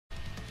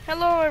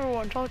Hello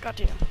everyone, Talkat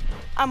here,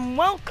 and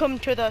welcome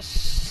to the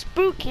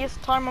spookiest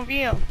time of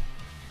year.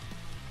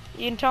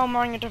 You can tell I'm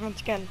wearing a different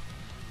skin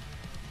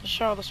to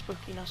show the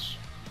spookiness.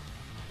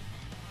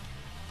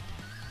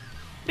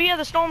 But yeah,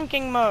 the Storm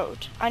King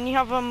mode, and you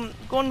have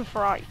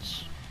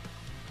gunfights.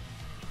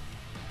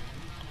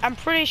 I'm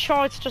pretty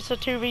sure it's just a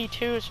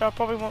 2v2, so I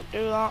probably won't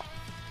do that.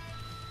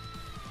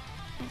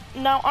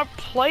 Now, I've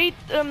played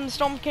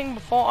Storm King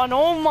before, and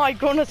oh my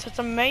goodness, it's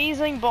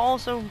amazing, but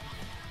also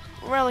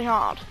really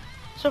hard.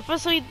 So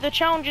firstly, the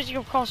challenges,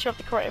 of course, you have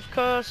the creative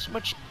curse,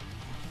 which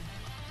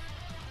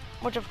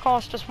of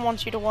course just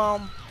wants you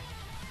to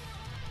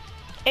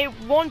it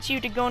wants you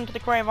to go into the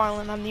Grave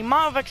Island, and the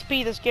amount of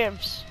XP this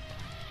gives,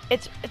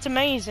 it's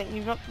amazing.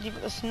 You've got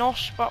the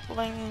Snosh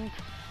battling,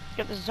 you've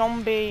got the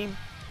zombie,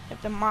 you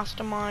have the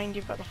mastermind,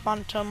 you've got the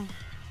phantom.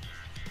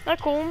 They're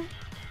cool.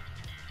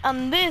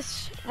 And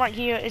this right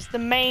here is the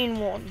main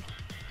one,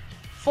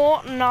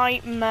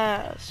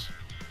 Fortnightmares.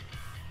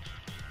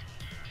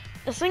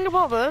 The thing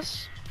about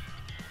this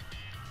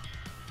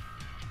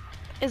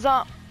is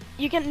that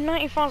you get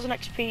 90,000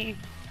 XP.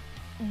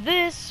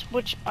 This,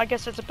 which I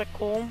guess it's a bit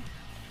cool,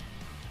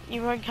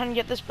 you can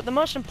get this, but the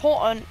most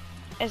important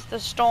is the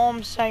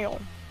Storm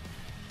Sail.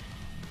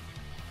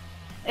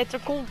 It's a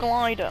cool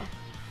glider.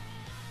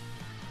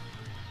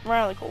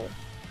 Really cool.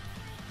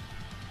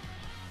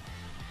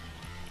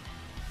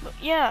 But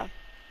yeah,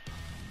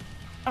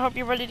 I hope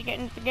you're ready to get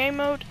into the game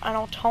mode, and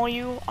I'll tell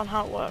you on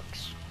how it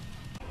works.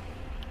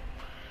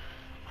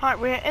 Alright,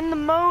 we're in the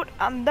mode,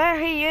 and there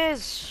he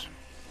is.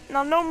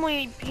 Now,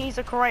 normally he's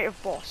a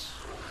creative boss.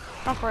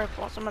 Not creative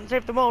boss, I meant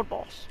save the world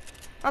boss.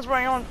 That's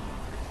where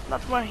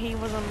he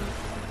was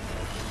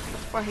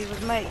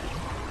made.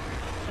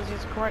 Because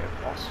he's a creative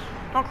boss.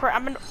 Not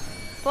creative, I mean,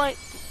 like,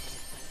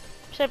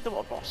 save the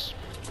world boss.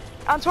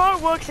 And so how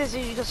it works is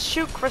you just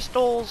shoot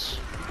crystals.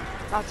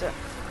 That's it.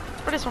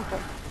 Pretty simple.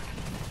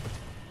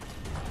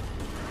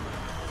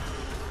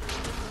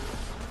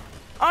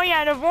 Oh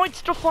yeah, and avoid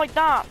stuff like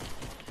that.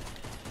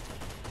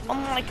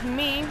 Unlike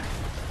me.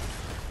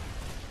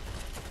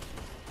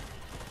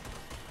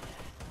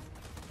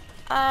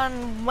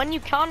 And when you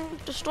can,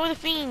 destroy the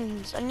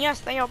fiends. And yes,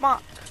 they are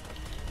back.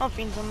 Not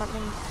fiends, I meant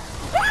them.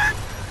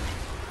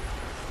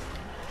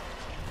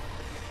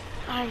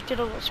 I did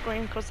a little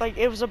scream because like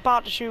it was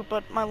about to shoot,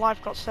 but my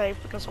life got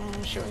saved because someone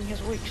was shooting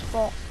his weak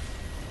spot.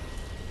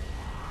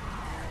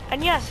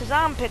 And yes, his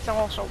armpits are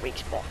also weak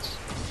spots.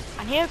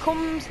 And here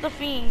comes the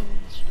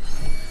fiends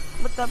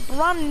with the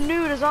brand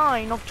new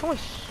design of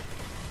choice.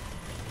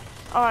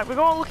 Alright, we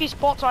got a lucky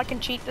spot so I can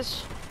cheat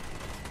this.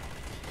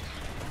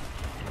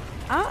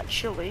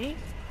 Actually,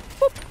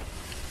 boop,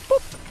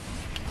 boop,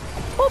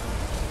 boop,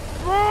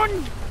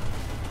 run!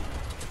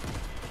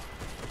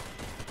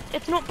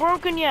 It's not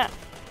broken yet.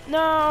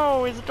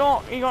 No, it's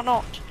not. You got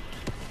knocked.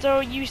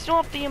 So you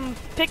still have the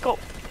pickup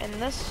in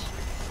this.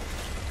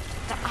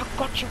 I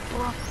got you,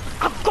 bro.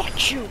 I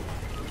got you.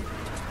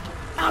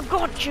 I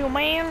got you,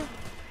 man.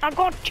 I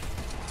got you.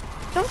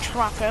 Don't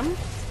trap him.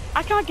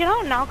 I can't get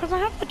out now because I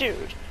have the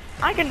dude.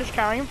 I can just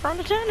carry him for an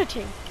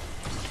eternity.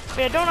 But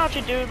yeah, don't have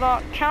to do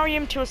that. Carry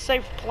him to a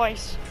safe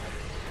place.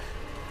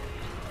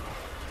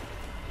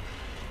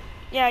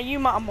 Yeah, you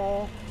matter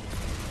more.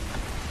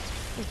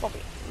 He's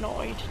probably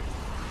annoyed.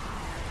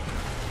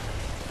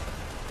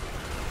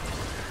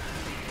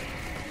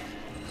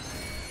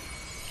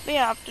 But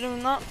yeah, after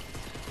doing that,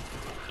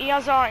 he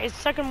has his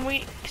second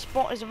weak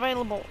spot is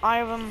available. I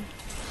have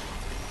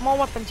more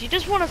weapons. You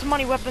just want as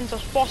many weapons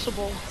as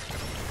possible.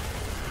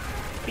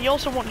 But you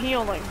also want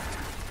healing.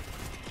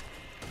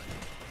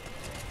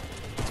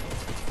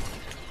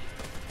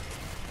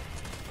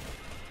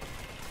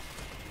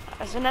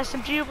 There's an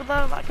SMG over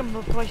there that I can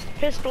replace the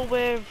pistol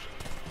with.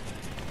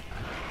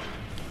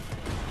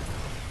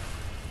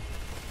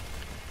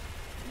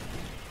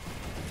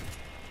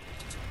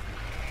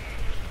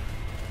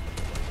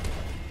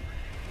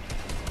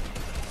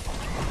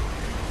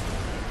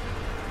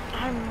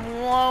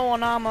 I'm low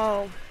on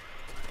ammo.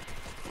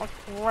 Like,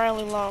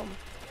 really low.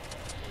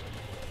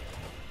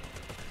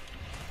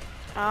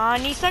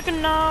 And he's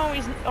second now.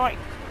 He's alright.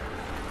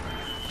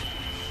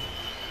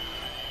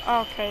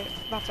 Okay,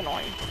 that's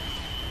annoying.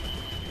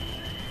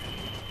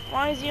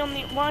 Why is it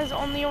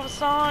on the other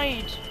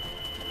side?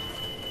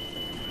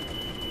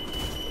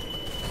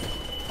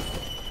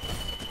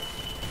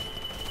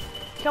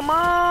 Come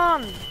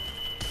on!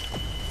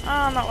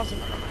 Ah, that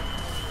wasn't enough.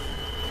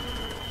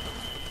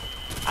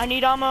 I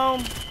need ammo.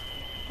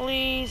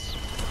 Please.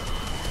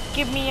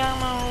 Give me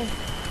ammo.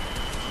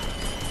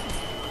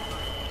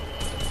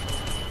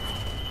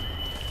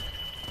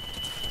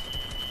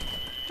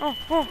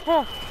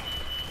 Oh.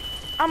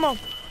 Ammo.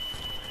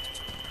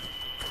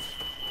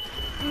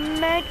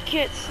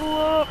 Medkits,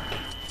 look!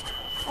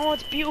 Oh,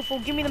 it's beautiful.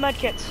 Give me the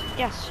medkits.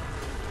 Yes.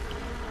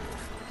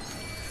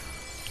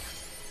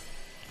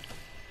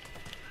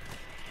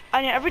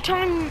 And every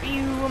time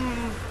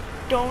you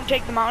don't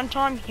take the mountain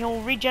time, he'll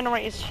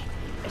regenerate his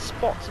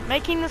spots,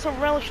 making this a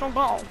really strong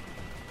battle.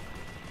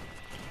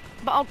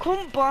 But I'll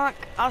come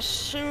back as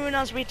soon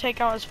as we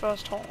take out his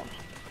first horn.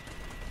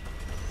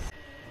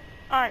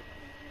 Alright.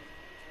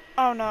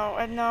 Oh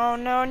no,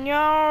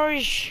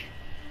 no.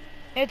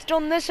 It's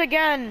done this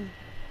again.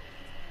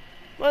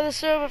 Where the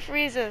server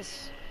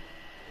freezes.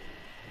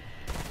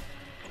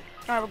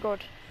 Alright, we're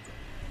good.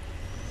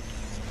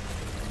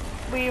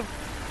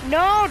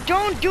 No,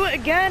 don't do it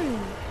again.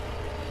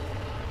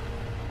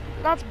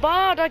 That's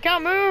bad, I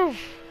can't move.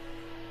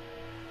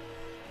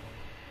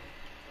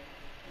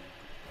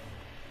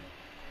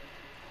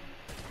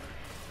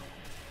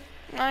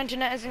 My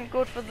internet isn't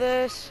good for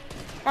this.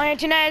 My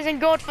internet isn't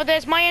good for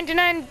this. My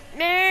internet...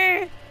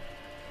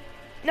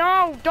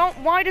 No, don't.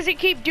 Why does it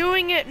keep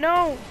doing it?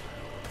 No.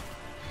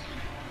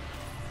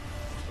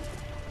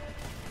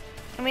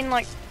 I mean,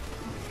 like,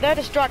 they're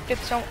distracted,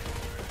 so...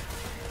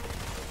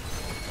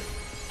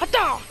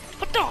 Hata!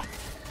 Hata!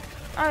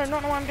 I do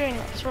not know why I'm doing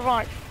that. Let's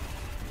revive.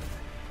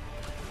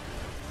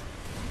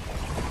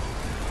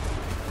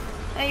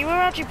 Hey, you were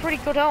actually pretty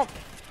good help.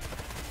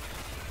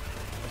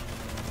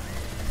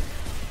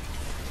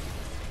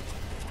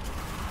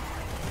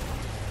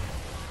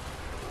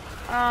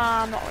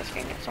 I'm not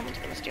risking it. Someone's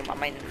gonna steal my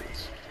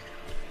maintenance.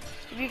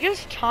 If you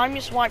just time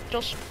your swipe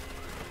just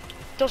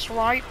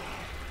right,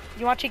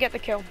 you actually get the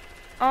kill.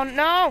 Oh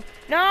no!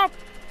 No!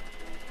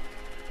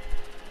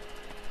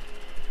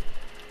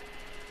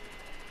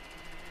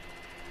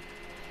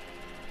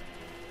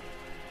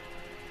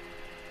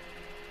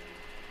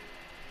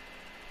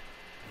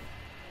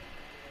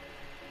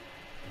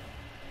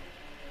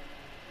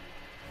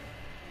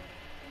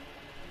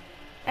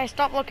 Hey,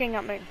 stop looking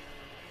at me.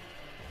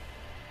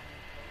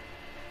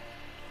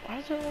 Why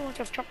does it look like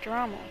I've chopped your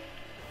arm off?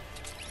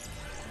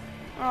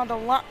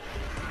 Oh,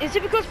 is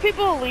it because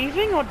people are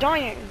leaving or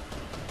dying?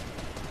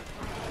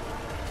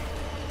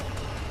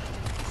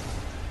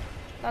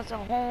 That's a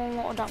whole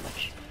lot of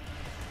damage.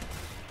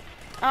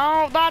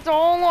 Oh, that's a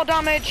whole lot of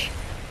damage.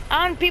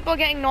 And people are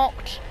getting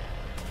knocked.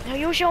 Now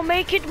you shall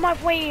make it, my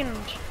friend.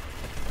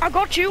 I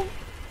got you.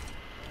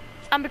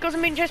 And because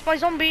I'm being chased by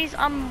zombies,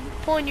 I'm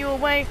pulling you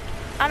away.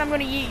 And I'm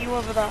gonna yeet you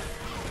over there.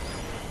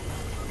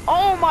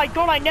 Oh my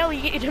god, I nearly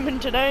yeeted him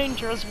into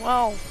danger as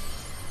well.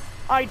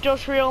 I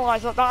just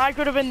realised that I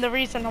could have been the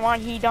reason why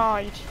he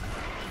died.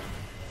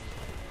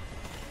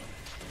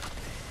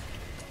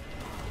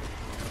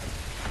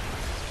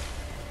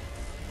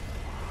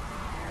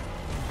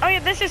 Oh yeah,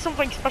 this is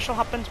something special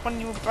happens when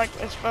you break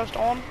this first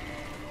on.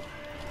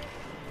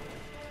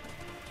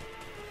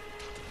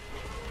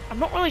 I'm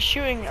not really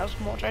shooting as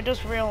much, I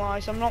just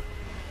realised I'm not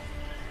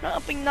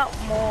upping that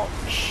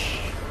much.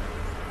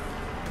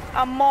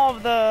 I'm more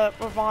of the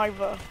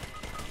reviver.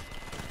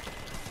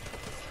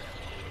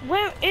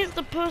 Where is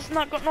the person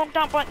that got knocked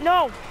out by...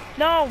 No!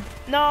 No!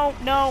 No!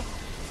 No!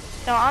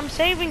 No, I'm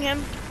saving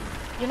him.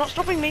 You're not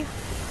stopping me.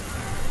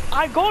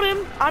 I got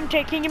him. I'm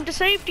taking him to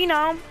safety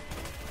now.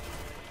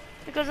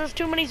 Because there's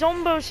too many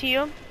zombos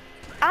here.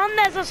 And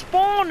there's a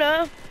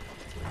spawner.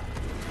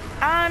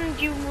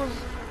 And you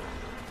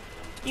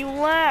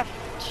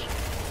left.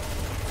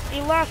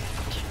 He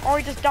left. Or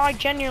he just died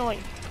genuinely.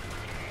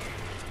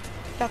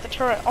 That's a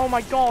turret. Oh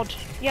my god.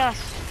 Yes.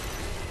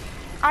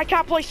 I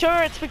can't play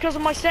turrets because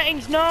of my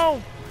settings.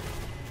 No.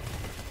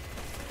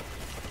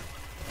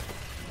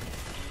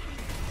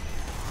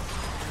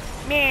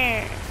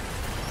 Man.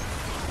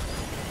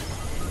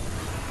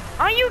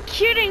 Are you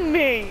kidding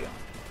me?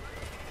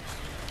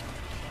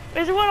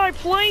 Is it when I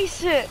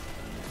place it?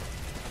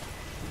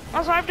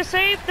 Also, I have to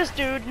save this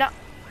dude now.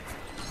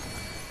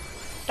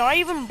 Do I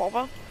even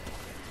bother?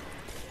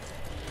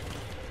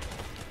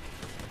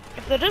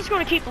 If they're just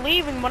going to keep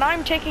leaving when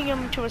I'm taking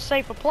him to a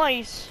safer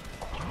place.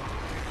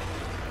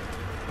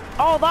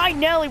 Oh, that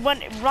nearly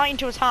went right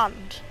into his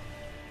hand.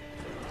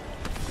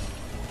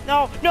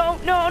 No, no,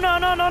 no, no,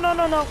 no, no, no,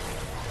 no, no.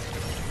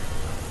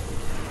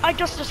 I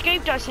just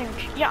escaped, I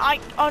think. Yeah,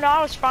 oh no,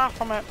 I was far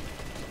from it.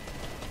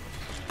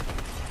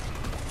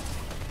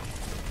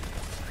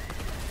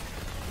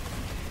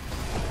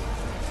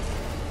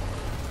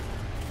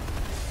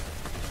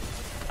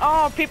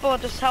 Oh, people are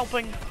just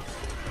helping.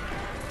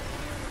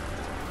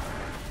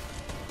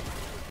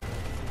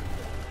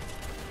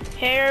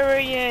 Here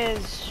he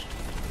is.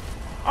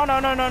 Oh no,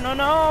 no, no, no,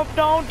 no,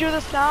 don't do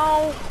this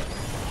now.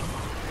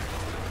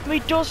 We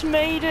just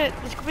made it.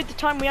 This could be the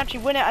time we actually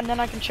win it and then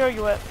I can show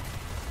you it.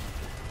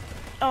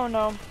 Oh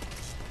no.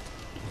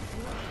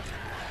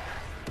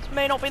 This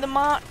may not be the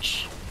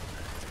match.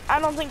 I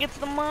don't think it's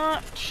the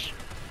match.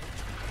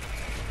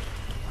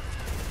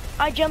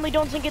 I generally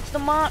don't think it's the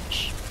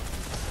match.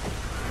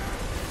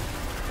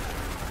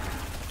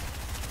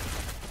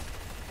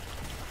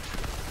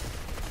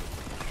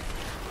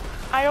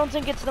 I don't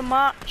think it's the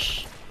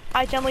match.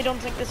 I generally don't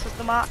think this is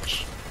the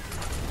match.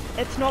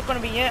 It's not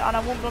going to be it, and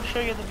I won't be able to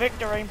show you the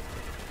victory.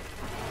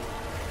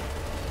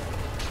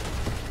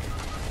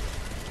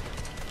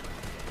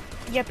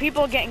 Yeah,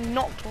 people are getting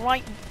knocked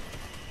right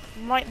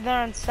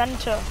there in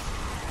center.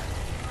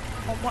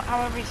 Or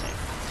however you say.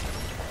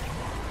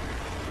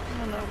 I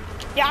don't know.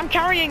 Yeah, I'm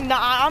carrying that.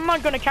 I'm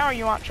not going to carry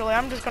you, actually.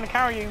 I'm just going to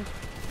carry you.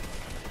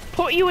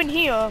 Put you in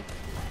here.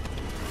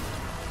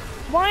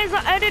 Why is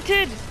that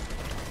edited?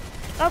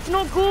 That's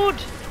not good.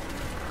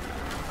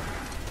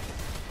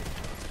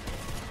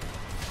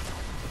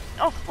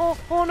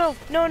 Oh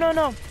no,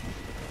 no.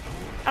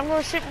 I'm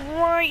gonna sit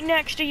right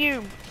next to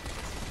you.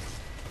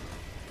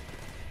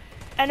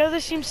 I know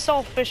this seems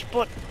selfish,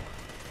 but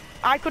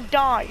I could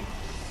die.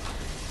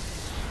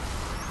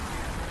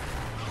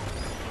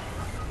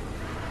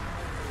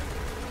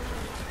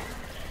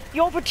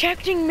 You're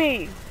protecting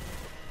me.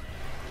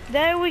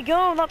 There we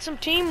go, that's some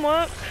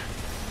teamwork.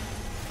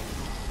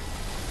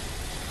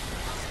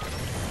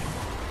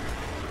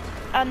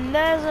 And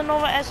there's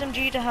another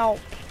SMG to help.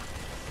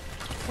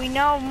 We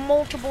now have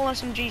multiple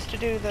SMGs to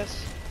do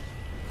this.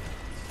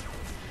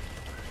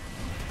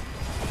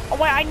 Oh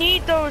wait, I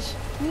need those.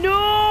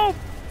 No!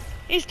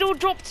 He still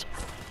dropped.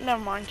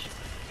 Never mind.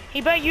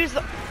 He better use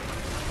the.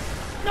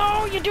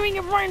 No, you're doing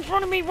it right in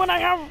front of me when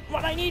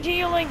I need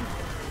healing.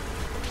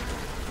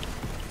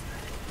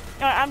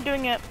 Alright, I'm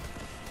doing it.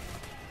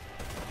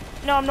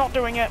 No, I'm not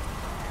doing it.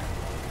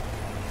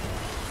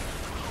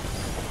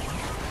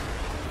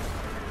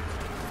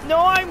 No,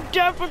 I'm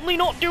definitely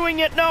not doing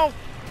it, no.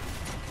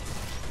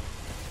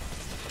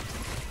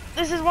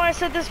 This is why I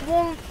said this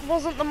one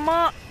wasn't the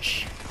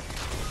match.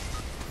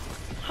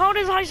 How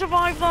did I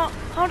survive that?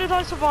 How did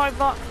I survive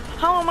that?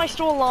 How am I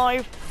still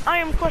alive? I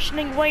am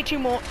questioning way too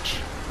much.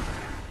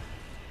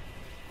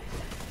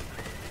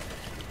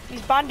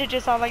 These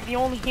bandages are like the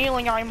only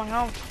healing item I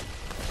have.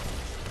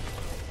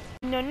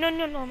 No.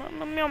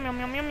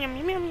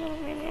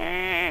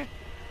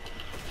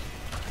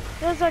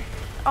 There's a...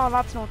 Oh,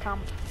 that's no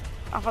camp.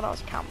 I thought that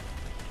was a camp.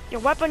 Your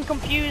weapon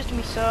confused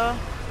me, sir.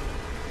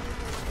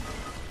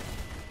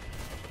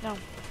 No.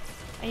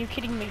 Are you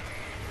kidding me?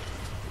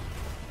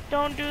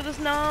 Don't do this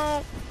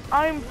now.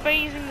 I'm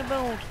phasing the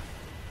build.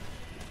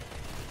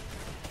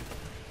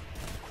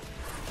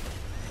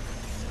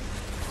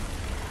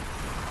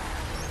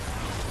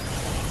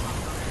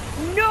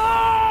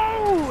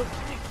 No!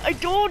 I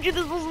told you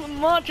this wasn't the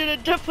match, and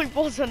it definitely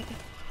wasn't.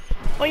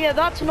 But yeah,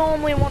 that's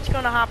normally what's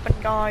gonna happen,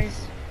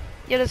 guys.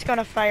 You're just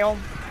gonna fail.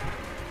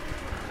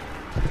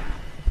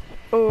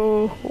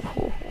 Oh.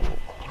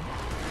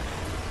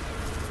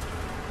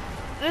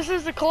 This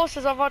is the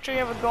closest I've actually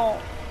ever got.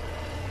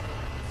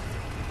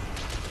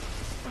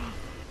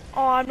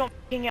 Oh, I'm not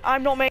making it.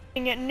 I'm not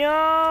making it.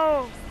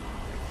 No!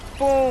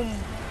 Boom.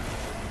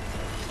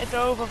 It's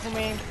over for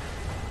me.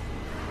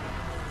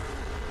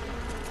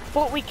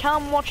 But we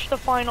can watch the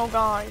final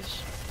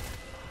guys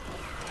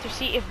to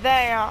see if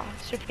they are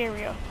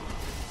superior.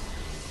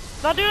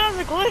 That dude has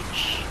a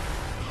glitch.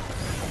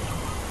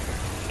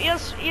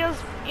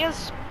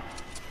 Yes.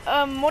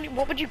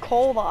 What would you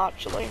call that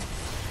actually?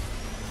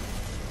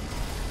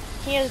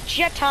 He has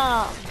jet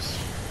arms.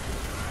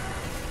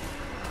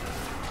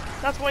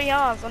 That's what he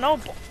has. I know.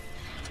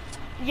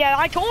 Yeah,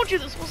 I told you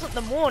this wasn't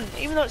the one,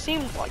 even though it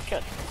seemed like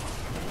it.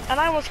 And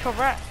I was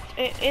correct.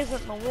 It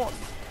isn't the one.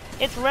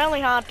 It's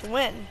really hard to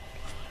win.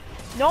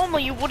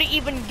 Normally, you wouldn't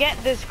even get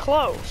this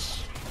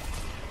close.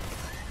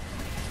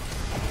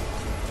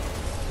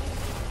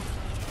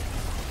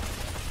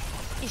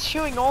 He's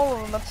shooting all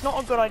of them. That's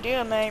not a good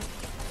idea, mate.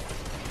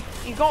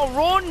 You gotta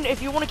run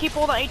if you want to keep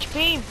all that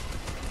HP.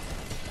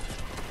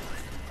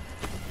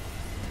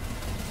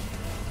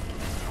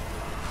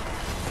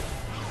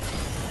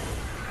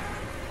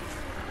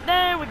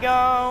 There we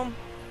go.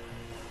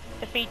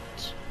 Defeat.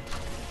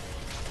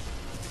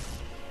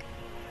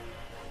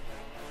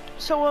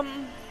 So,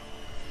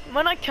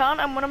 when I can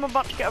and when I'm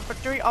about to get a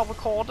victory, I'll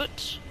record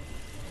it.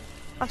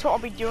 That's what I'll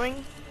be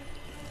doing.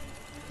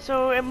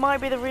 So, it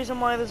might be the reason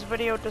why this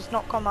video does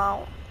not come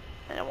out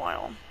in a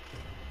while.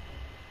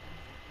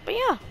 But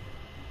yeah.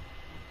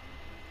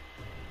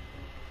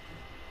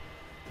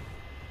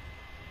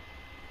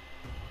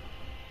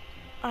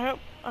 I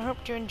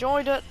hope you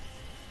enjoyed it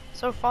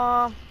so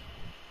far.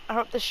 I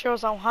hope this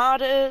shows how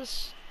hard it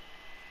is.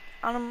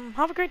 And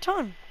have a great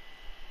time.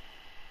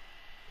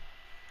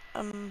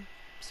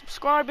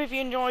 Subscribe if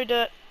you enjoyed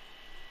it.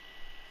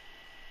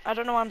 I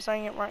don't know why I'm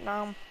saying it right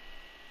now.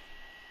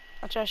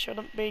 Actually, I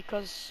shouldn't be,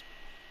 because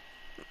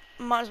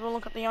might as well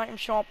look at the item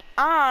shop.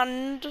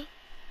 And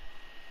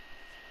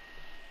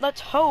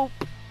let's hope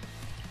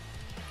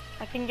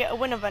I can get a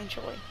win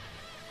eventually.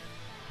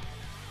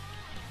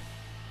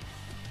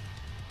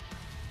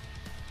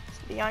 It's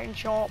the item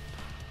shop.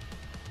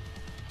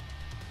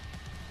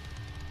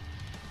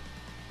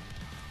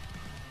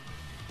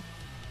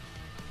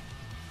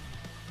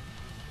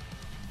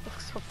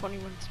 Looks so funny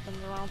when it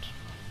spins around.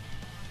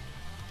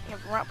 You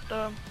have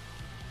Raptor.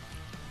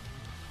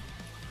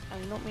 I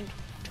did not mean to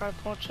try to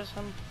purchase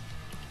him.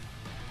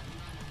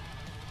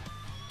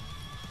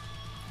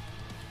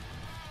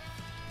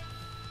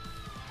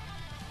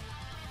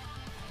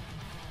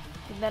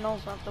 And then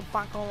also have the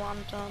Battle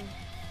Lantern.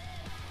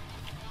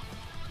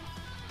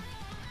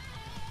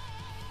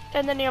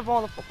 And then you have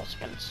all the football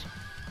skins.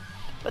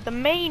 But the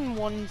main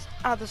ones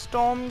are the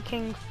Storm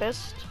King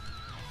Fist,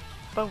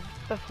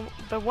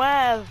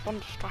 Beware the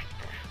Thunderstrike,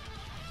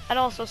 and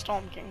also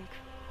Storm King.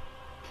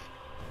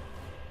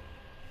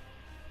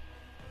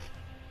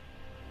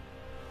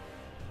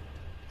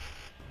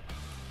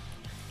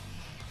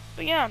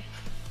 But yeah,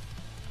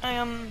 I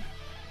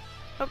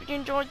hope you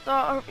enjoyed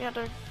that. I hope you had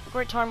a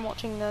great time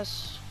watching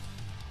this.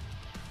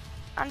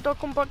 And I'll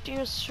come back to you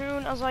as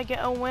soon as I get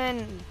a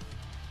win.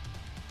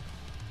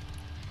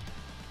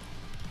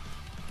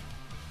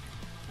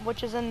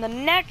 Which is in the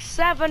next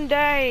 7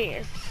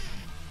 days.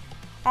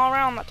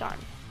 Around that time.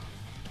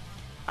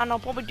 And I'll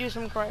probably do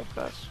some grave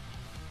curse.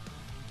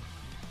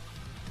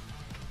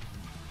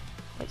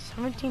 Wait,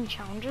 17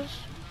 challenges?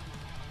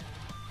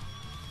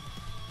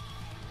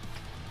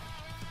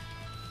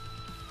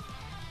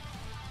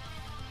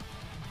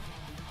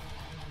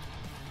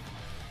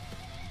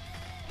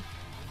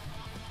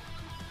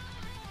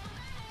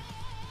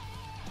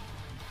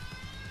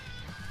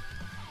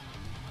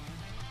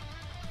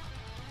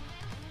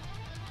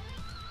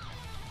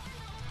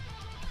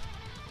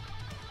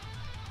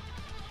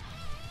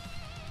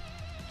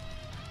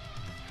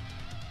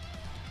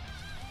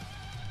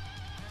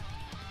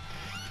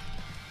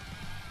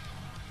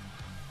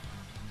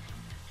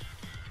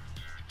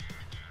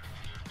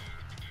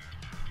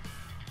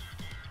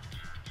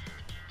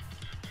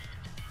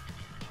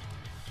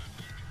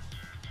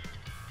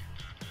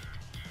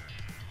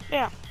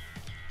 Yeah.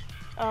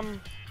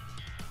 I'm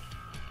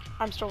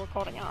still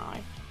recording, aren't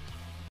I?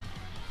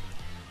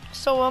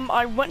 So,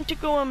 I went to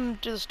go,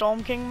 to the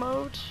Storm King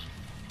mode,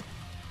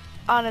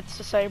 and it's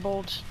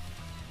disabled.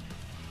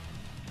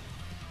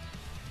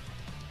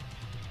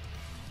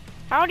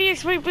 How do you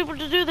expect people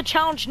to do the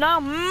challenge now,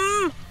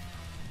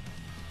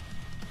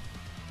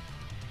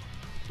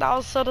 That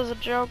was said as a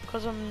joke,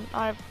 because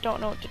I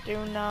don't know what to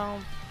do now.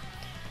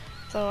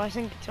 So, I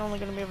think it's only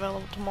going to be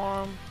available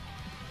tomorrow.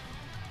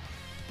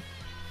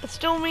 It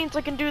still means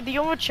I can do the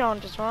other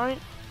challenges, right?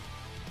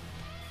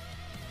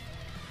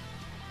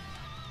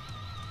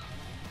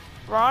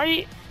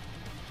 Right?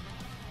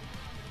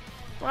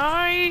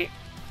 Right?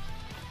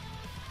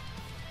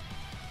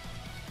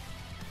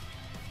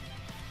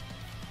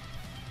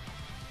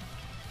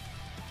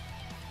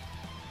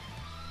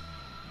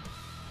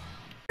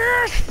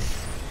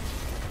 Yes!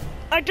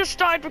 I just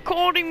started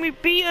recording me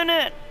beating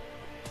it!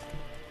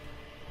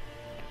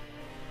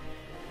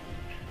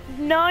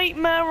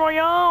 Nightmare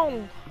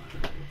Royale!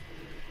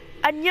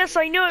 And yes,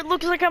 I know it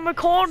looks like I'm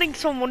recording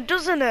someone,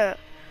 doesn't it?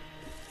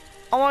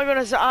 Oh my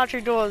goodness, it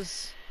actually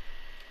does.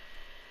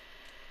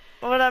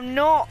 But I'm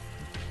not.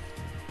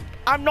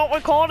 I'm not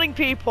recording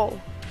people.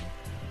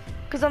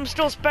 Because I'm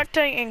still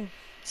spectating.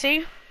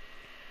 See?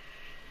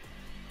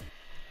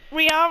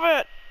 We have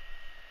it.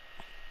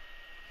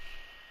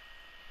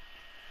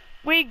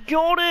 We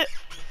got it.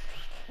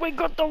 We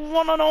got the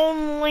one and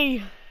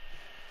only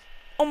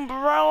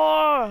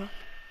umbrella.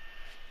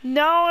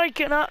 Now I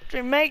can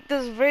actually make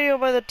this video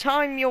by the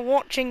time you're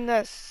watching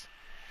this.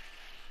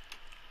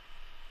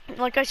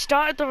 Like, I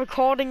started the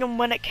recording and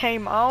when it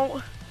came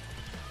out.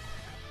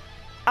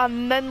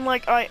 And then,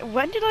 like,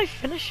 when did I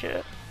finish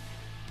it?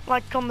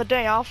 Like, on the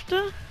day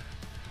after?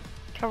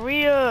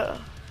 Career.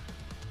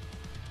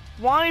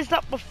 Why is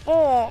that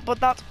before, but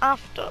that's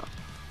after?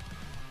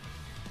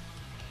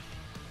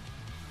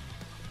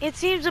 It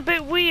seems a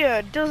bit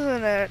weird,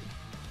 doesn't it?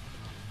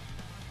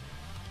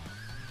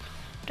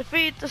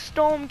 Defeat the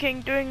Storm King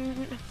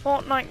doing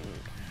Fortnitemares.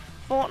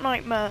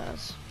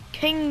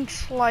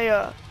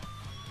 Kingslayer.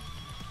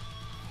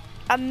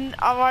 And,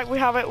 alright, we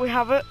have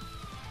it.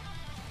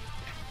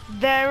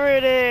 There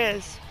it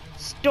is.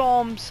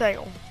 Storm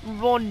Sail.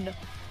 Run.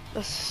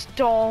 The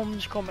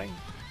storm's coming.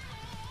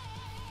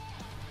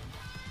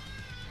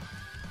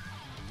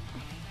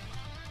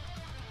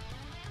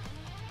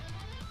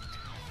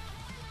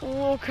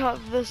 Look at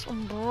this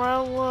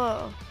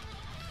umbrella.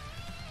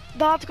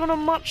 That's gonna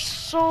match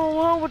so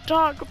well with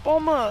Dark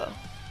Bomber.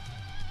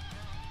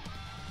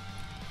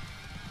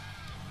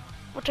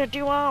 Which I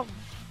do have.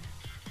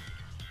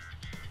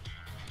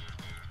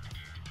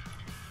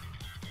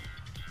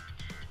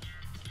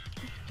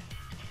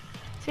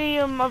 See,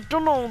 I've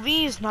done all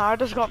these now, I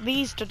just got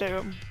these to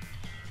do.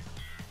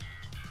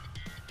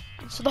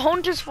 So the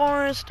Hunter's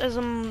Forest is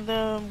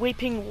the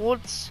Weeping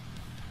Woods,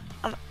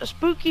 and the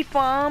Spooky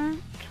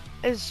Farm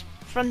is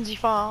Frenzy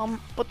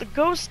Farm, but the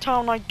Ghost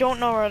Town, I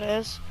don't know where it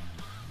is.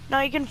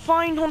 Now you can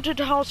find Haunted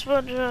House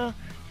Furniture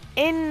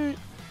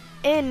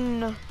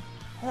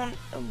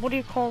what do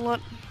you call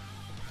it?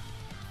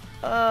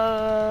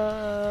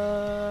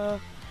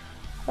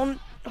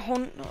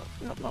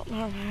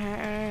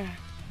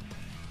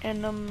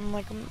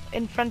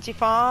 In Frenzy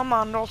Farm,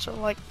 and also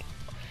like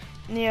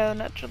near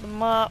the edge of the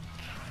map.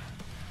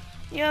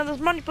 Yeah, there's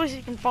many places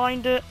you can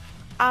find it,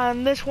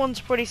 and this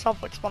one's pretty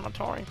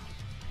self-explanatory.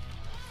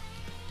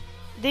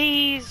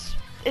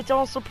 It's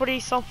also pretty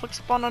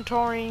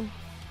self-explanatory.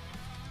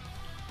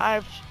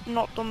 I've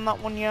not done that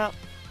one yet.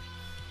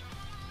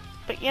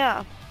 But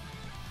yeah,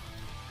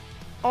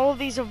 all of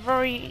these are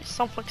very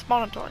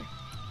self-explanatory.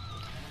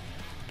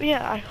 But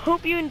yeah, I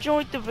hope you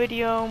enjoyed the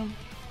video.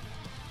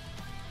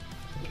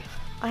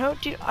 I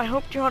hope you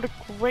had a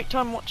great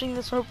time watching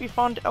this. I hope you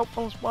found it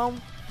helpful as well.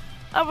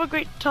 Have a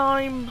great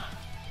time.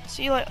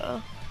 See you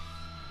later.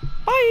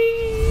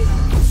 Bye!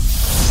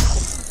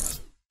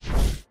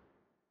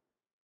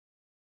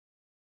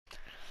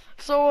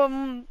 So,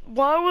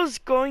 while I was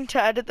going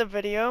to edit the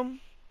video,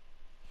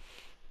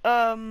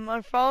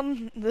 I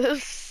found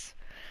this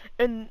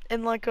in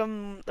like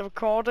the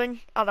recording,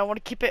 and I want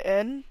to keep it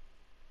in.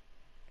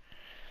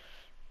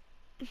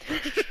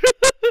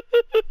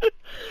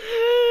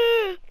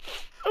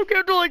 I'm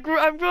gonna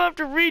have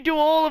to redo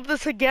all of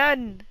this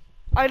again.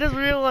 I just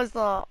realized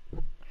that.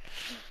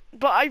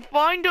 But I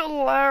find it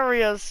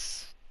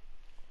hilarious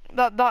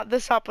that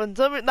this happens.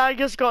 I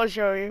just gotta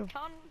show you.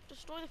 Can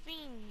destroy the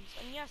fiends,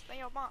 and yes,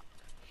 they are back.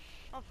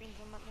 Not fiends,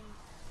 I meant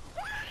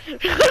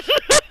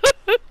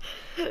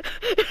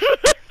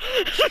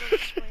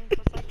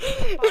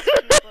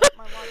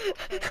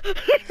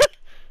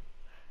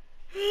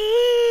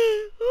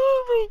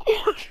oh my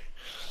god,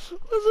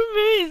 that's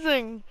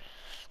amazing.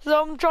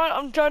 So I'm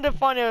trying to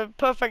find a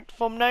perfect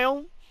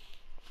thumbnail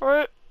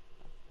for it.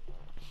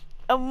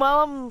 And while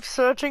I'm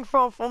searching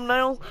for a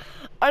thumbnail,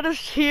 I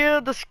just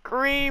hear the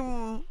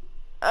scream,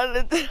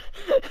 and it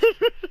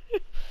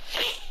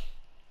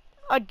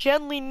I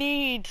gently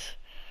need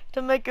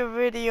to make a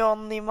video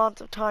on the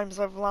amount of times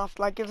I've laughed,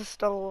 like it's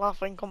a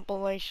laughing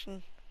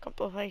compilation.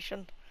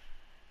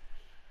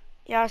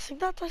 Yeah, I think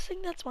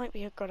that might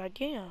be a good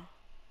idea.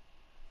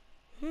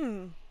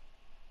 I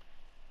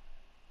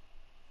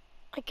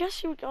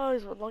guess you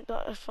guys would like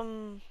that if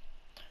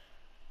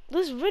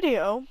this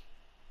video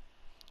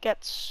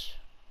gets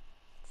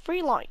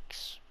 3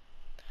 likes.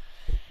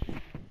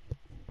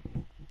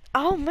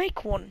 I'll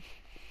make one.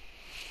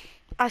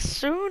 As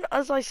soon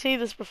as I see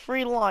this with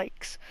 3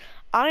 likes,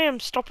 I am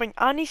stopping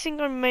anything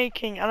I'm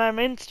making and I'm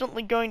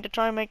instantly going to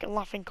try and make a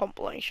laughing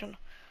compilation.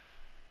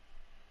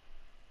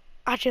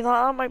 Actually,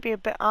 that might be a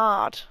bit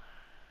hard.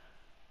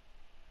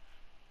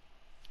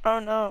 Oh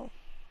no.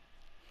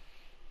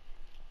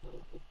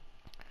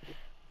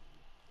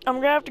 I'm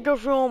gonna have to go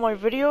through all my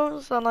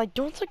videos, and I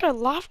don't think I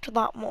laughed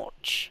that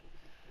much.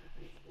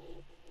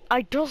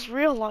 I just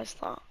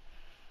realized that.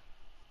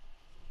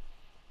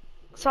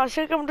 So I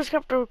think I'm just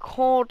gonna have to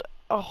record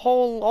a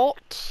whole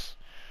lot,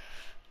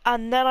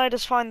 and then I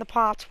just find the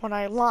parts when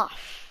I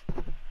laugh.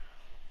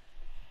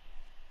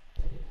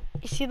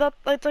 You see,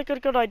 that's like a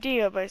good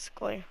idea,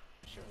 basically.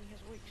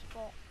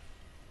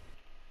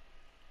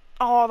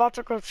 Oh, that's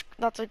a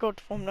good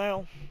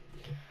thumbnail.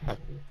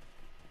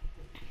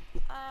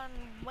 And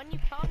when you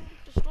can,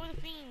 destroy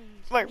the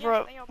fiends. Wait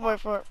for it.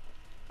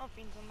 Not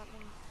fiends,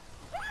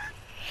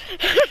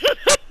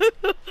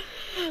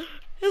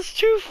 It's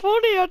too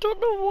funny, I don't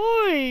know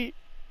why.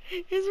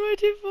 It's way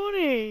too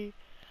funny.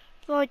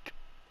 Like,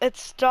 it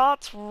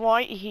starts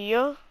right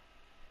here.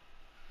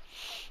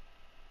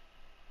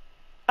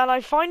 And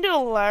I find it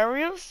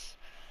hilarious.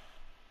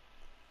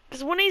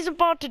 Because when he's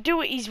about to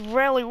do it, he's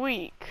really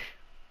weak.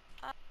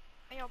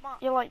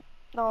 You're like,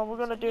 no, we're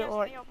gonna do it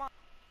like...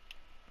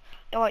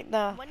 You're like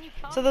there.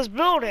 So there's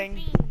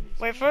building.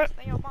 Wait for it.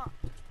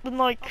 Then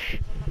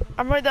like,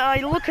 I'm right there,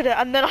 I look at it,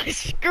 and then I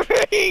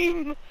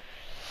scream!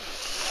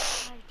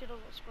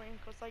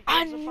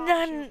 And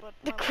then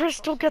the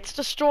crystal gets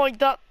destroyed.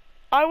 That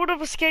I would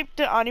have escaped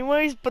it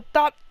anyways, but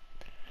that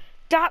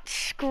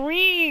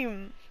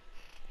scream.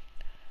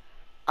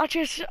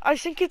 Actually, I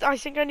think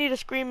I need a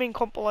screaming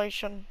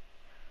compilation.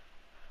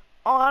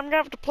 Oh, I'm gonna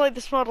have to play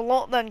this mode a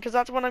lot then, because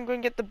that's when I'm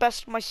going to get the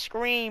best of my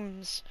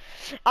screams.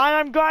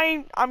 And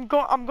I'm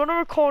gonna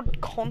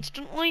record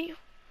constantly.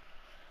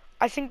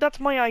 I think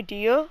that's my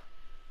idea.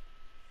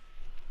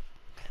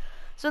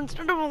 So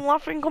instead of a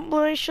laughing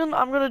compilation,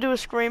 I'm gonna do a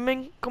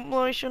screaming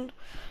compilation.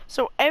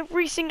 So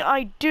everything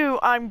I do,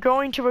 I'm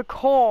going to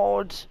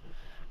record.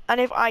 And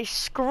if I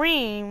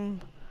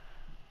scream...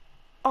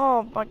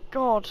 Oh my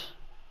god.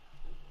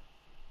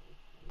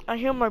 I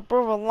hear my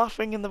brother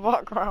laughing in the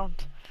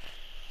background.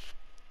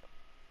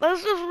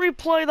 Let's just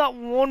replay that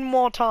one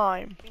more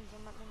time.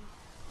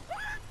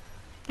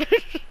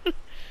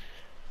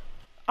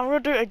 I'm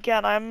gonna do it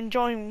again. I'm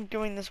enjoying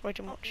doing this way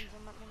too much.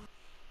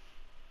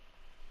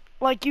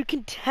 Like, you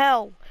can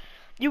tell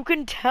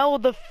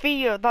the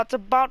fear that's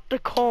about to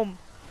come.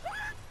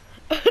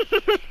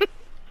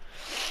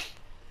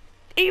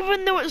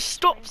 Even though it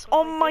stops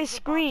on my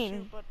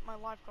screen. But my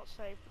life got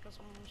saved because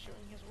someone was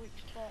shooting his weak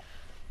spot.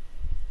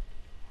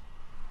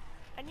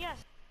 And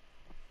yes.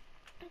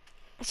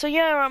 So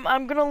yeah,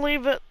 I'm gonna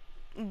leave it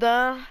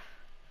there.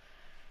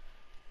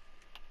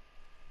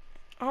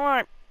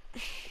 Alright.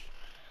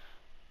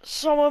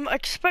 So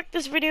expect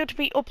this video to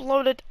be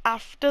uploaded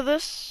after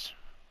this.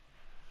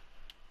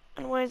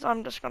 Anyways,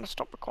 I'm just gonna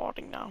stop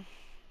recording now.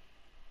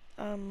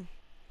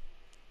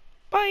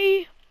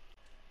 Bye!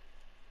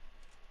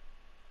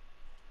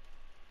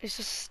 He's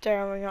just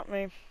staring at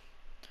me.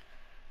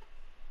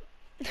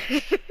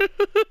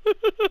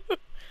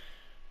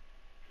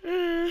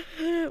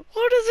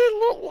 What does it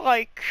look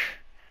like?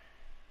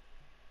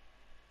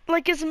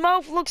 Like his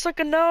mouth looks like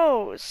a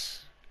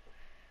nose.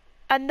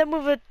 And then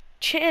with a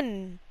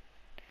chin.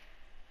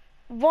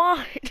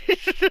 Why?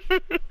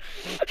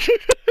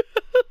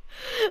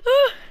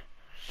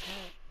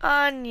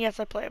 And yes,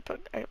 I play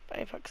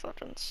Apex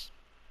Legends.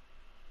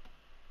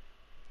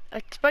 I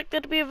expect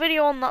there to be a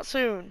video on that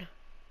soon.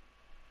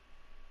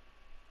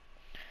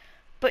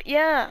 But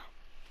yeah.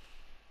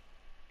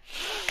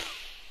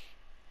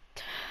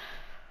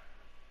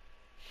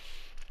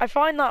 I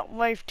find that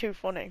wave too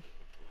funny.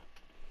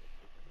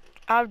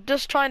 I'm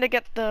just trying to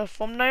get the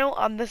thumbnail,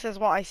 and this is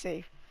what I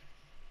see.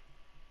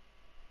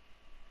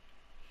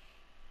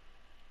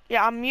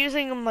 Yeah, I'm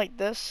using them like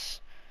this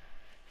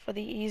for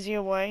the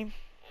easier way.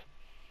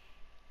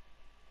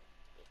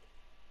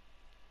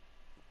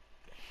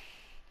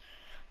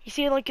 You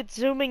see, like, it's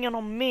zooming in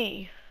on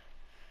me.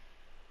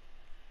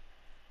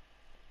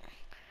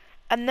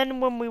 And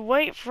then when we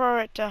wait for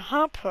it to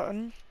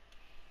happen,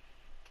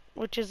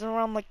 which is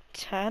around like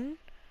 10,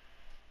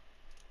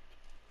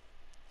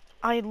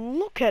 I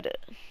look at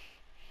it.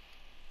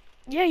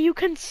 Yeah, you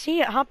can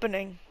see it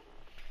happening.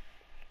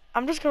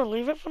 I'm just gonna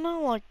leave it for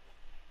now, like,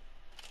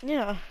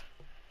 yeah.